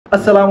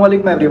अस्सलाम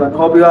वालेकुम everyone,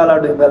 hope you all are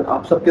doing well.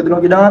 आप सबके दिलों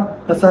की जान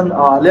हसन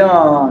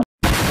आलियान।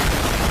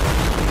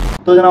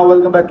 तो जनाब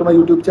welcome back to my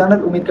YouTube channel.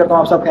 उम्मीद करता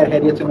हूँ आप सब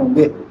खैरियत से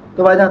होंगे।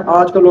 तो भाईजान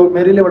आज का लोग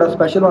मेरे लिए बड़ा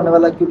स्पेशल होने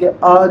वाला है क्योंकि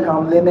आज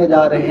हम लेने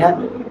जा रहे हैं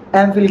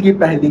एमफिल की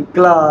पहली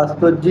क्लास।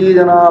 तो जी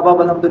जनाब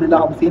अब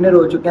अल्हम्दुलिल्लाह हम सीनियर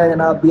हो चुके हैं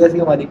जनाब, बीएससी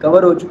हमारी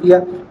कवर हो चुकी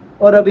है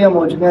और अभी हम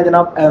हो चुके हैं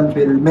जनाब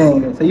एमफिल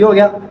में। सही हो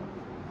गया।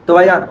 तो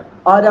भाईजान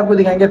आज आपको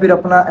दिखाएंगे फिर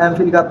अपना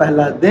एमफिल का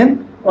पहला दिन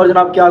और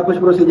जनाब क्या कुछ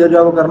प्रोसीजर जो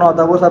है वो करना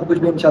होता है वो सब कुछ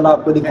भी इंशाल्लाह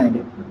आपको दिखाएंगे।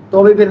 तो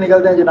अभी फिर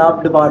निकलते हैं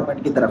जनाब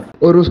डिपार्टमेंट की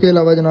तरफ। और उसके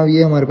अलावा जनाब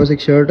ये हमारे पास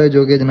एक शर्ट है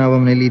जो कि जनाब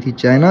हमने ली थी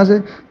चाइना से,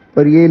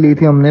 और ये ली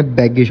थी हमने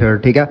बैगी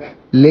शर्ट, ठीक है।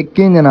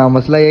 लेकिन जनाब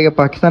मसला ये है कि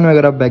पाकिस्तान में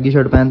अगर आप बैगी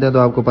शर्ट पहनते हैं तो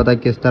आपको पता है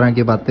किस तरह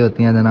की बातें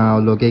होती हैं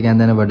जनाब। लोग कहते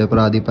हैं बड़े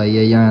भरा दी पाई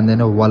है या कहते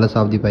हैं वाला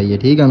साहब दी पाई है,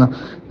 ठीक है ना,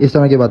 इस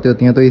तरह की बातें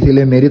होती हैं। तो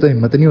इसीलिए मेरी तो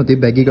हिम्मत नहीं होती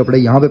बैगी कपड़े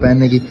यहाँ पे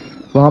पहनने की,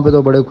 वहाँ पे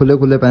तो बड़े खुले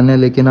खुले पहने।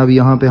 लेकिन अब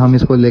यहाँ पे हम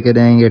इसको लेके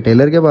जाएंगे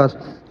टेलर के पास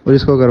और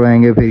इसको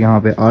करवाएंगे फिर यहाँ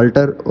पे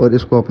आल्टर और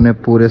इसको अपने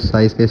पूरे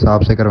साइज़ के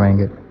हिसाब से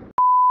करवाएंगे।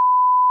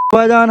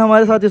 भाईजान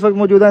हमारे साथ इस वक्त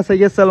मौजूद हैं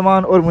सैयद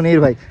सलमान और मुनीर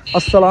भाई।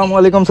 अस्सलाम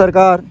वालेकुम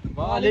सरकार।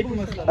 वालेकुम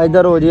अस्सलाम।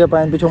 इधर हो जाइए,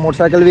 पैन पीछे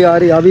मोटरसाइकिल भी आ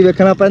रही है, अभी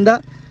देखना पैंदा।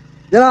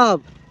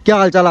 जनाब क्या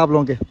हाल चाल आप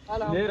लोगों के?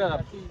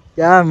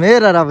 क्या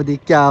मेरा रब दी,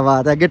 क्या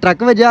बात है कि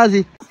ट्रक में जा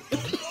सी।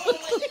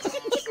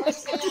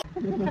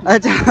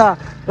 अच्छा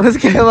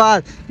उसके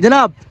बाद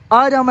जनाब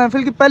आज हम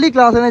महफिल की पहली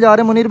क्लास लेने जा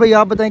रहे हैं। मुनीर भाई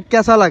आप बताएं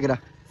कैसा लग रहा?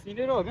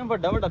 सीनियर हो गए,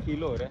 बड़ा बड़ा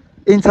फील हो रहा है।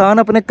 इंसान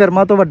अपने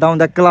कर्मा तो बड़ा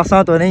होता है,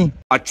 क्लासा तो नहीं।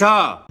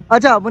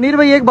 अच्छा मुनीर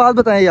भाई एक बात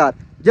बताएं यार,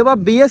 जब आप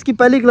बीएस की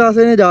पहली क्लास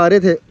लेने जा रहे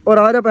थे और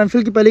आज आप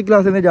एमफिल की पहली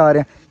क्लास लेने जा रहे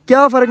हैं,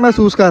 क्या फर्क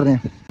महसूस कर रहे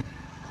हैं?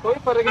 कोई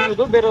फर्क नहीं,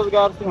 तो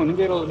बेरोजगार से होने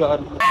बेरोजगार।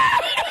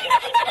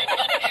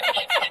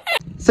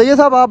 सैयद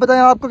साहब आप बताएं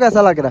आपको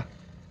कैसा लग रहा है?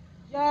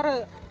 यार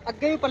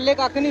अगे भी पल्ले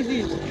कख नहीं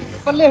सी,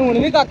 पल्ले हुण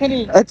भी कख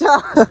नहीं। अच्छा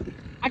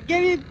अगे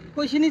भी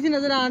कुछ नहीं सी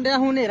नजर आन रहा,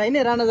 हुण नेरा ही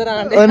नेरा नजर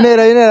आन रहा।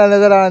 नेरा ही नेरा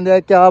नजर आन रहा,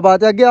 क्या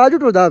बात है, अगे आज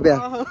उठा पिया।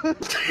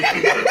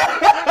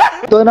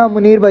 तो ना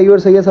मुनीर भाई और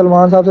सैयद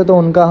सलमान साहब से तो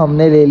उनका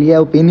हमने ले लिया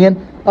ओपिनियन,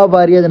 अब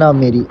आ रही है जनाब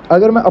मेरी।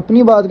 अगर मैं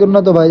अपनी बात करूँ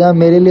ना तो भाईजान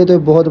मेरे लिए तो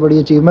बहुत बड़ी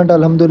अचीवमेंट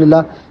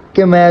अल्हम्दुलिल्लाह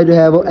कि मैं जो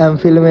है वो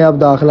एमफिल में अब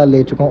दाखिला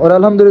ले चुका हूँ और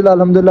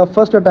अल्हम्दुलिल्लाह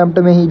फर्स्ट अटैम्प्ट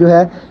में ही जो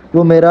है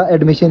वो मेरा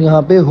एडमिशन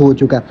यहाँ पे हो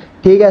चुका है,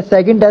 ठीक है।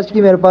 सेकंड टेस्ट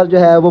की मेरे पास जो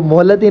है वो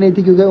मोहलत ही नहीं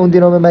थी क्योंकि उन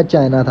दिनों में मैं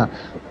चाइना था।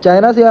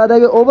 चाइना से याद है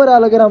कि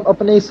ओवरऑल अगर हम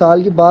अपने इस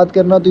साल की बात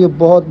करना तो ये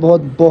बहुत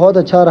बहुत बहुत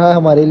अच्छा रहा है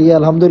हमारे लिए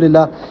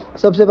अल्हम्दुलिल्लाह।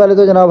 सबसे पहले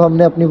तो जनाब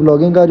हमने अपनी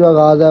व्लॉगिंग का जो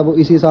आगाज़ है वो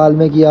इसी साल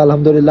में किया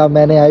अल्हम्दुलिल्लाह।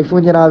 मैंने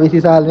आईफोन जनाब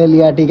इसी साल में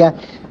लिया, ठीक है।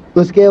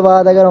 उसके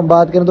बाद अगर हम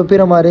बात करें तो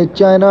फिर हमारे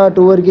चाइना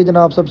टूर की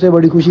जनाब सबसे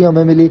बड़ी खुशी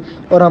हमें मिली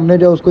और हमने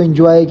जो उसको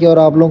एंजॉय किया और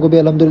आप लोगों को भी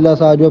अल्हम्दुलिल्लाह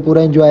साथ जो है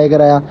पूरा एंजॉय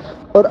कराया।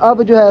 और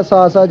अब जो है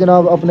साथ साथ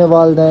जनाब अपने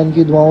वालिदैन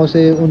की दुआओं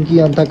से, उनकी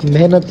अनथक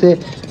मेहनत से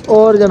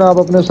और जनाब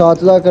अपने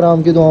उस्ताद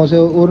कराम की दुआओं से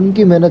और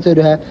उनकी मेहनत से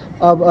जो है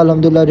अब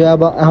अल्हम्दुलिल्लाह जो है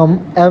अब हम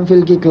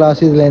एमफिल की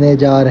क्लासेस लेने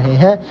जा रहे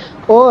हैं।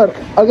 और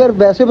अगर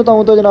वैसे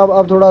बताऊं तो जनाब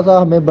अब थोड़ा सा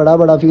हमें बड़ा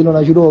बड़ा फील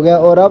होना शुरू हो गया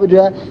और अब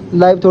जो है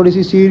लाइफ थोड़ी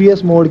सी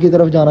सीरियस मोड की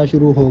तरफ जाना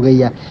शुरू हो गई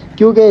है।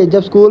 क्योंकि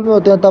जब स्कूल में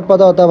होते हैं तब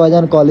पता होता है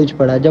भाईजान कॉलेज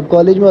पढ़ा है, जब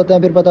कॉलेज में होते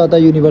हैं फिर पता होता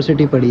है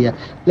यूनिवर्सिटी पढ़ी है।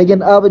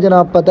 लेकिन अब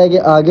जनाब पता है कि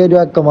आगे जो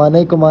है कमाना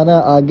ही कमाना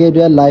है, आगे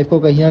जो है लाइफ को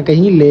कहीं ना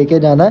कहीं लेके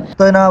जाना है।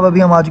 तो जनाब अभी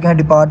हम आ चुके हैं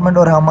डिपार्टमेंट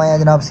और हम आए हैं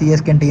जनाब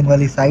सीएस कैंटीन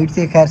वाली साइड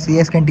से। खैर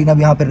सीएस कैंटीन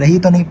अब यहाँ पर रही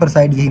तो नहीं पर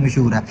साइड यही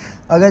मशहूर है।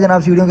 अगर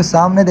जनाब सीढ़ियों के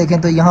सामने देखें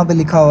तो यहाँ पे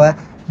लिखा हुआ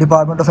है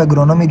डिपार्टमेंट ऑफ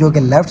एग्रोनॉमी जो कि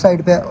लेफ्ट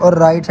साइड पे है और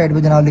राइट साइड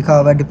पे जनाब लिखा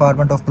हुआ है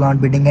department of plant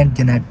breeding and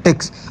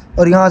genetics.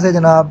 और यहाँ से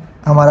जनाब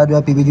हमारा जो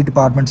है पीवीजी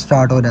डिपार्टमेंट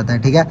स्टार्ट हो जाता है,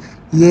 ठीक है।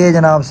 ये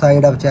जनाब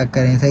साइड आप चेक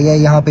करें, सही है।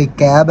 यहाँ पे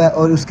कैब है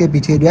और उसके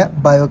पीछे जो है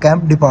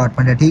बायोकेम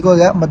डिपार्टमेंट है, ठीक हो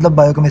गया, मतलब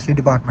बायोकेमिस्ट्री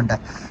डिपार्टमेंट है।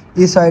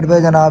 इस साइड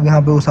पे जनाब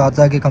यहाँ पे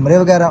उस्ताद के कमरे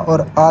वगैरह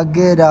और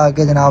आगे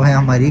जाके जनाब है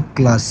हमारी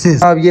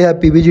क्लासेस। अब ये है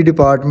पीवीजी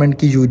डिपार्टमेंट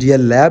की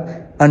यूजीएल लैब,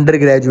 अंडर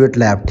ग्रेजुएट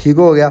लैब, ठीक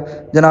हो गया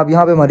जनाब।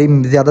 यहाँ पे हमारी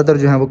ज़्यादातर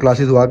जो है वो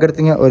क्लासेस हुआ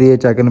करती हैं और ये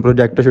चेक करें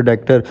प्रोजेक्टर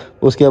शोजेक्टर,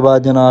 उसके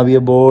बाद जनाब ये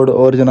बोर्ड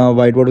और जनाब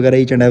वाइट बोर्ड वगैरह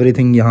ईच एंड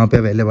एवरीथिंग यहाँ पे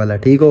अवेलेबल है,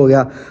 ठीक हो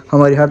गया।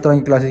 हमारी हर तरह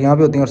की क्लासेस यहाँ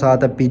पे होती हैं और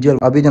साथ है पीजीएल।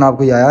 अभी जनाब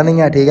कोई आया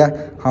नहीं है, ठीक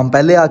है, हम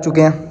पहले आ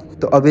चुके हैं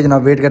तो अभी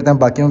जनाब वेट करते हैं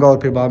बाकियों का और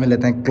फिर बाद में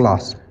लेते हैं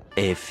class.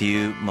 A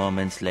few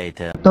moments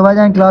later. तो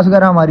भाईजान क्लास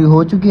वगैरह हमारी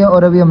हो चुकी है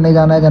और अभी हमने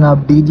जाना है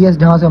जनाब डीजीएस,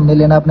 जहाँ से हमने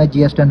लेना है अपना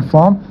GS10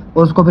 फॉर्म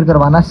और उसको फिर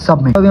करवाना है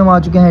सबमिट। अभी हम आ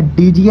चुके हैं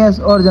डीजीएस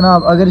और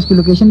जनाब अगर इसकी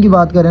लोकेशन की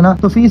बात करें ना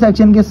तो फी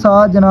सेक्शन के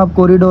साथ जनाब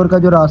कॉरिडोर का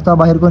जो रास्ता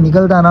बाहर को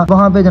निकलता है ना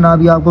वहाँ पे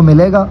जनाब ये आपको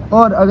मिलेगा।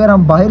 और अगर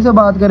हम बाहर से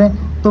बात करें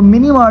तो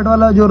मिनी मार्ट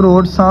वाला जो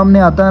रोड सामने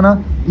आता है ना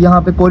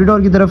यहाँ पे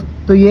कॉरिडोर की तरफ,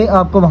 तो ये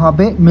आपको वहाँ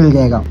पे मिल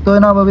जाएगा। तो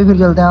जनाब अभी फिर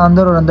चलते हैं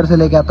अंदर और अंदर से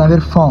लेके आते हैं फिर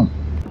फॉर्म।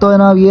 तो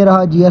जनाब ये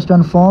रहा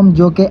GS10 फॉर्म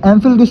जो कि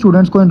एमफिल के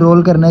स्टूडेंट्स को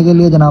इनरोल करने के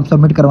लिए जनाब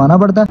सबमिट करवाना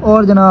पड़ता है।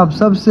 और जनाब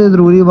सबसे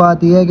ज़रूरी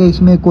बात यह है कि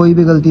इसमें कोई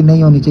भी गलती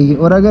नहीं होनी चाहिए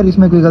और अगर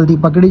इसमें कोई गलती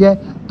पकड़ी जाए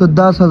तो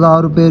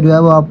 10,000 रुपये जो है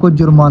वो आपको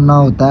जुर्माना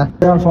होता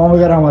है। फॉर्म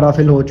वगैरह हमारा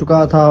फिल हो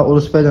चुका था और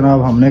उस पर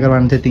जनाब हमने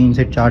करवाने थे 3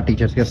 से 4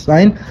 टीचर्स के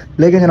साइन,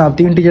 लेकिन जनाब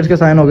 3 टीचर्स के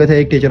साइन हो गए थे,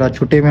 एक टीचर आज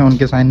छुट्टी में,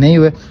 उनके साइन नहीं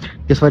हुए,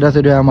 इस वजह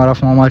से जो है हमारा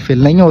फॉर्म आज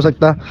फिल नहीं हो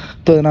सकता।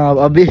 तो जनाब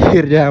अभी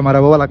फिर जो है हमारा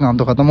वो वाला काम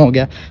तो ख़त्म हो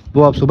गया,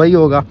 वो अब सुबह ही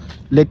होगा।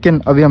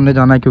 लेकिन अभी हमने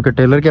जाना है क्योंकि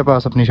टेलर के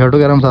पास अपनी शर्ट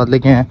वगैरह हम साथ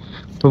लेके हैं,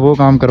 तो वो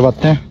काम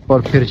करवाते हैं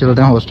और फिर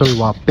चलते हैं हॉस्टल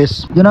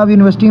वापस। जनाब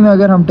यूनिवर्सिटी में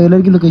अगर हम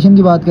टेलर की लोकेशन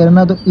की बात करें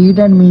ना, तो ईट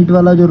एंड मीट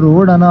वाला जो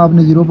रोड है ना,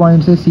 आपने 0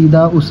 पॉइंट से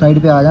सीधा उस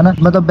साइड पे आ जाना,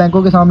 मतलब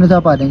बैंकों के सामने से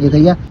आप आ जाएंगे,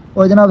 सही है।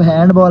 और जनाब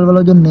हैंड बॉल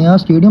वाला जो नया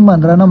स्टेडियम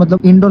बन रहा है ना,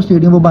 मतलब इंडोर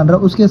स्टेडियम वो बन रहा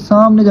है, उसके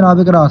सामने जनाब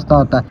एक रास्ता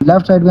आता है,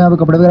 लेफ्ट साइड में यहाँ पे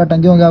कपड़े वगैरह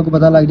टंगे होंगे, आपको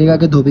पता लग जाएगा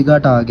कि धोबी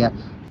घाट आ गया।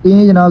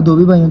 ये जनाब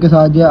धोबी भाइयों के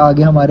साथ जो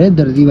आगे हमारे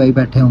दर्जी भाई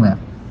बैठे हुए हैं।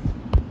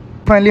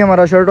 फाइनली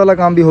हमारा शर्ट वाला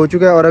काम भी हो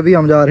चुका है और अभी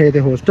हम जा रहे थे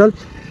हॉस्टल,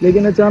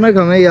 लेकिन अचानक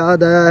हमें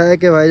याद आया है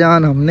कि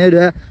भाईजान हमने जो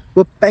है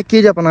वो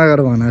पैकेज अपना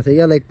करवाना है, सही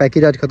है। लाइक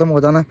पैकेज आज ख़त्म हो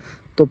जाना,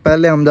 तो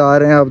पहले हम जा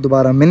रहे हैं अब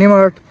दोबारा मिनी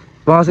मार्ट,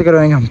 वहाँ से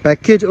करवाएंगे हम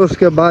पैकेज,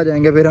 उसके बाद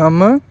जाएंगे फिर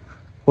हम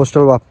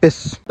हॉस्टल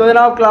वापस। तो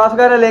जनाब क्लास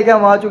वगैरह लेके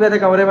हम आ चुके थे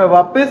कमरे में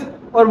वापस,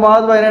 और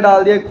माज भाई ने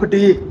डाल दिया एक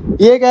फटीक।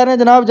 ये कह रहे हैं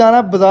जनाब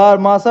जाना बाजार,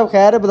 माँ साहब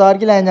खैर है बाजार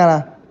की लाइन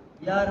जाना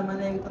यार,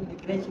 मैंने एक तो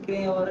निकले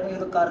शिकरे और एक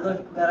तो कार्गो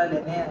वगैरह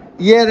लेने हैं।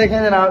 ये देखें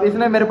जनाब,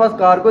 इसने मेरे पास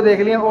कार्गो देख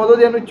लिया, वो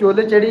तो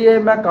चोले चढ़ी है,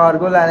 मैं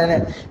कार्गो लाने ने।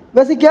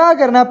 वैसे क्या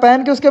करना,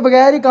 पहन के उसके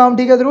बगैर ही काम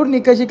ठीक है, जरूर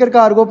निक्कर शिकर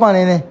कार्गो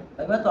पाने ने।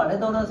 मैं थोड़े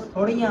तो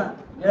थोड़ी हाँ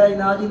जेड़ा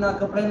ना जी ना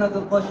कपड़े ना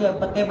कुछ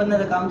पत्ते बनने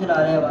का काम चला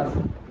रहे हैं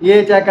बस।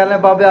 ये चेक कर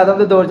लें, बाबे आदम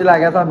तो दौर चला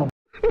गया सानू।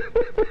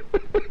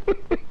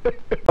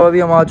 तो अभी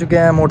हम आ चुके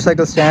हैं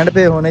मोटरसाइकिल स्टैंड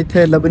पे, होने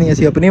थे लबनी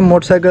ऐसी अपनी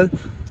मोटरसाइकिल।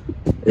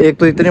 एक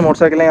तो इतनी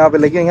मोटरसाइकिलें यहाँ पे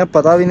लगी हुई हैं,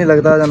 पता भी नहीं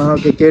लगता जनाब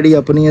कि केड़ी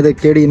अपनी है तो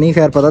केड़ी नहीं,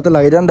 खैर पता तो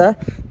लग जाता है,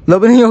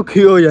 लबनी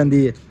औखी हो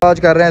जाती है। आज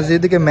कर रहे हैं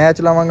जिद कि मैं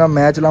चलावांगा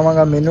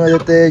मैनू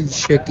ये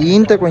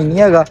यकीन तो कोई नहीं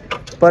है,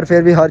 पर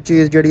फिर भी हर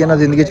चीज़ जी है ना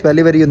जिंदगी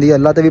पहली बारी होंगी,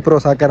 अल्लाह तो भी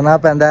भरोसा करना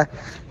पैंदा है,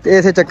 तो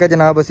इस चक्कर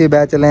जनाब असी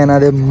बह चले इन्हों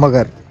के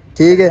मगर।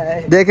 ठीक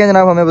है, देखें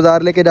जनाब हमें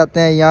बाजार लेके जाते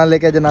हैं, यहाँ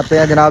लेके जाते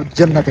हैं जनाब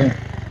जन्नतें।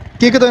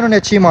 किक तो इन्होंने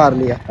अच्छी मार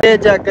लिया। ये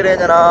चेक करें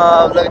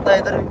जनाब, लगता है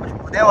इधर भी कुछ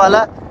होने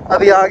वाला,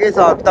 अभी आगे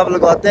हिसाब किताब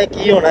लगवाते हैं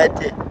की होना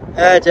इतने।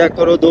 है चेक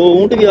करो, 2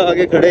 ऊँट भी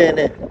आगे खड़े हैं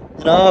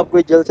जनाब,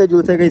 कोई जलसे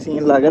जुलसे का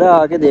सीन लग रहा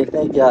है, आगे देखते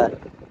हैं क्या है।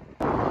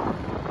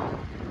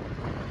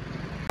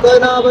 तो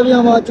जनाब अभी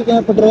हम आ चुके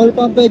हैं पेट्रोल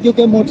पंप पे,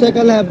 क्योंकि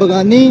मोटरसाइकिल है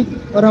बगानी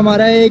और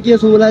हमारा एक ही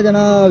असूल है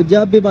जनाब,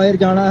 जब भी बाहर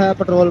जाना है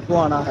पेट्रोल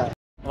पवाना है।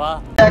 वाह,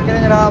 चेक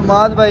करें जनाब,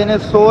 माज भाई ने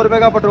 100 रुपये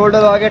का पेट्रोल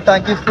डलवा के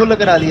टंकी फुल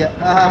करा लिया।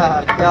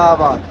 क्या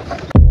बात।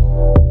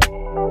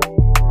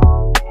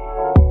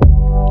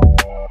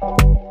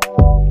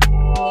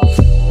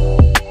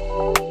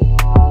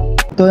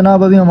 तो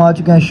जनाब अभी हम आ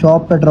चुके हैं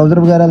शॉप पे ट्राउज़र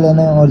वगैरह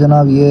लेने, और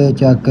जनाब ये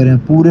चेक करें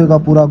पूरे का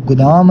पूरा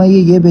गोदाम है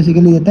ये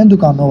बेसिकली देते हैं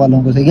दुकानों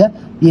वालों को, सही है।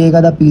 ये एक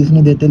आधा पीस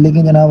नहीं देते,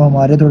 लेकिन जनाब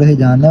हमारे थोड़े से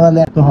जानने वाले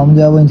हैं, तो हम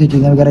जो है वो इनसे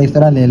चीज़ें वगैरह इस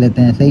तरह ले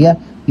लेते हैं, सही है।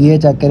 ये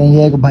चेक करें,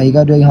 ये एक भाई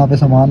का जो यहाँ पे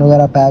सामान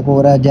वगैरह पैक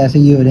हो रहा है, जैसे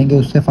ये हो जाएंगे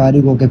उससे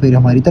फारिग होकर फिर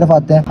हमारी तरफ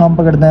आते हैं, हम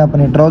पकड़ते हैं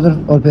अपने ट्राउज़र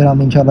और फिर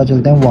हम इंशाल्लाह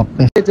चलते हैं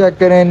वापस। ये चेक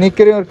करें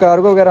निकरे और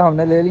कार्गो वगैरह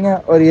हमने ले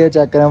लिया, और ये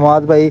चेक करें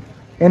माज भाई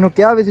इन्हों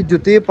क्या भी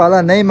जुत्ती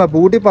पाला नहीं, मैं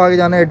बूट ही पा के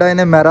जाना, एडा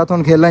इन्हें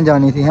मैराथन खेलन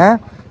जानी थी। हैं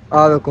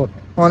आ देखो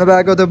हुन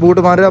बैठ के बूट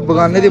मार रहा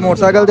बगाने की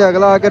मोटरसाइकिल से,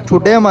 अगला आके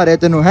ठुडे मारे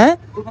तेनों हैं।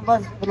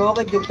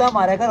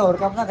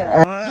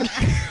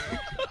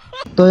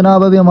 तो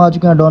जनाब अभी हम आ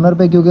चुके हैं डोनर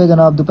पे, क्योंकि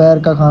जनाब दोपहर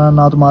का खाना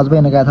ना तो माज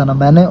भाई ने कहा था ना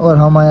मैंने, और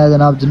हम आया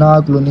जनाब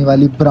जनाब कॉलोनी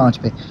वाली ब्रांच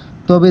पे,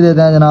 तो अभी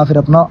देते हैं जनाब फिर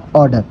अपना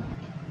ऑर्डर।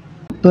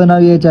 तो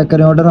जनाब ये चेक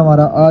करें ऑर्डर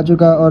हमारा आ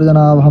चुका है, और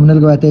जनाब हमने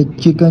लगवाए थे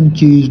चिकन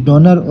चीज़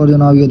डोनर, और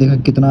जनाब ये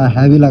देखें कितना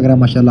हैवी लग रहा है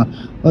माशाल्लाह।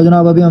 और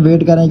जनाब अभी हम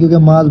वेट कर रहे हैं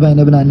क्योंकि माज भाई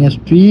ने बनानी है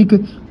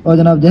स्ट्रीक, और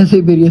जनाब जैसे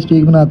ही फिर ये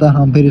स्ट्रीक बनाता है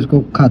हम फिर इसको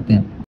खाते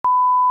हैं।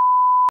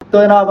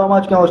 तो जनाब हम आ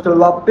चुके हैं हॉस्टल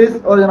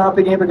वापस, और जनाब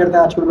फिर यहीं पे करते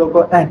हैं आज के लोग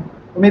को एंड।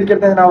 उम्मीद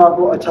करते हैं जनाब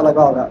आपको अच्छा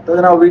लगा होगा। तो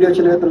जनाब वीडियो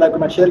अच्छी लगे तो लाइक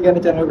कमेंट शेयर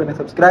करें, चैनल को करें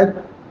सब्सक्राइब,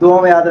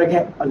 दुआ में याद रखें।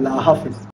 अल्लाह हाफिज़।